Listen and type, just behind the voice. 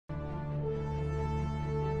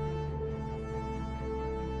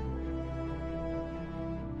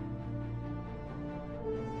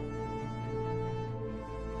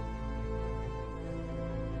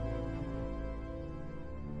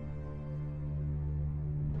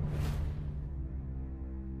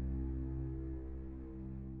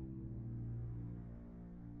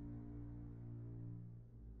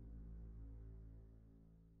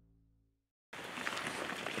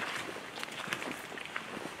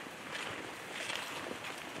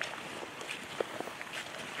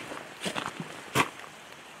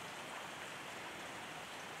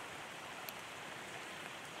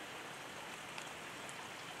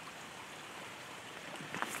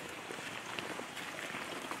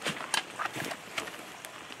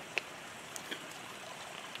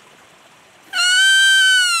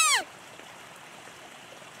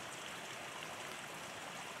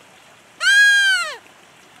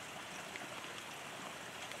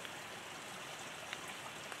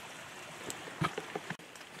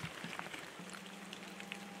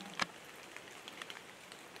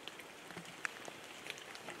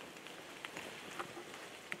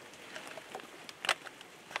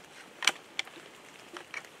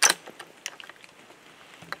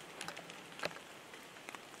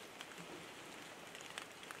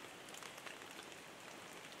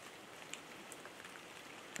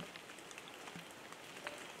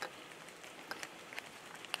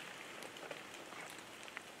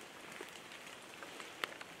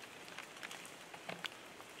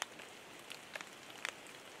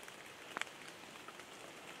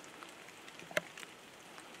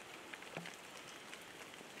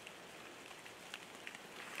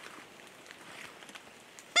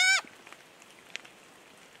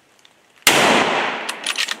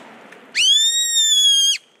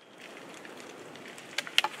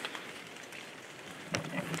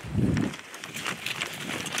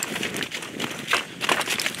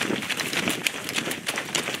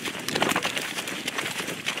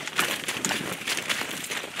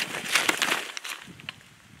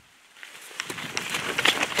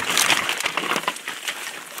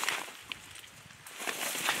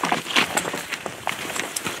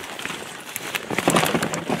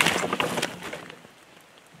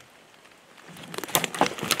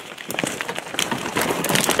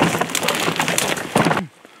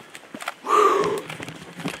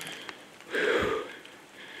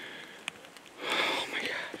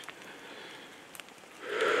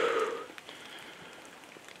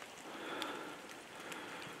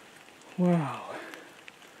Wow.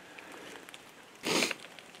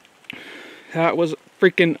 That was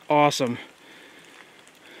freaking awesome.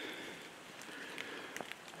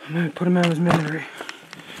 I'm gonna put him out of his misery.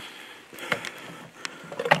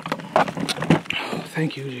 Oh,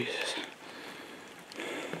 thank you, Jesus.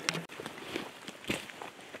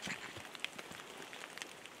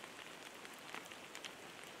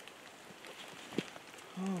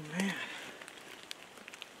 Oh man.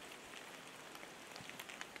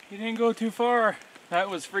 He didn't go too far. That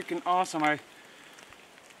was freaking awesome. I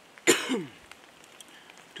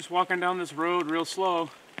just walking down this road real slow,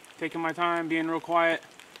 taking my time, being real quiet,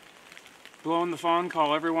 blowing the fawn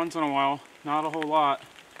call every once in a while, not a whole lot.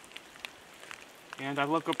 And I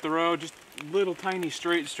look up the road, just a little tiny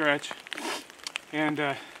straight stretch, and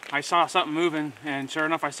I saw something moving, and sure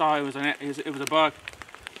enough I saw it was a buck.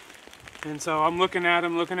 And so I'm looking at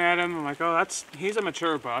him, I'm like, oh, he's a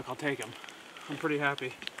mature buck, I'll take him. I'm pretty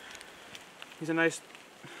happy. He's a nice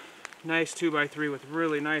 2x3 with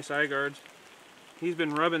really nice eye guards. He's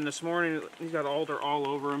been rubbing this morning. He's got alder all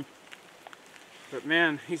over him. But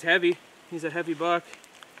man, he's heavy. He's a heavy buck.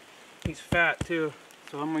 He's fat too.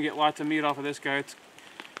 So I'm gonna get lots of meat off of this guy. It's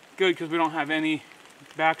good because we don't have any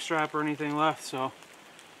backstrap or anything left, so.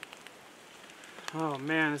 Oh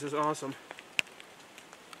man, this is awesome.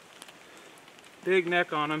 Big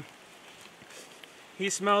neck on him.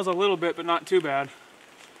 He smells a little bit, but not too bad.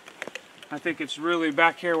 I think it's really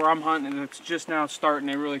back here where I'm hunting, and it's just now starting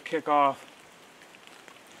to really kick off.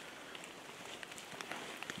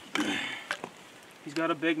 He's got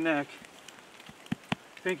a big neck.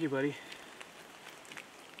 Thank you, buddy.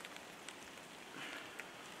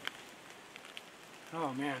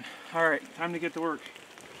 Oh man. All right, time to get to work.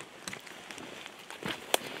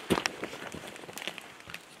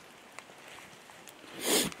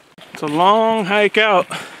 It's a long hike out,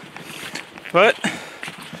 but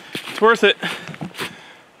it's worth it.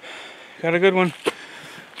 Got a good one.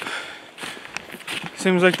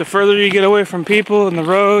 Seems like the further you get away from people and the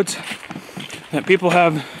roads that people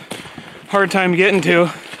have a hard time getting to,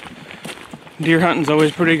 deer hunting's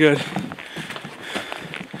always pretty good.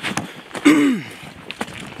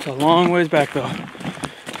 It's a long ways back though.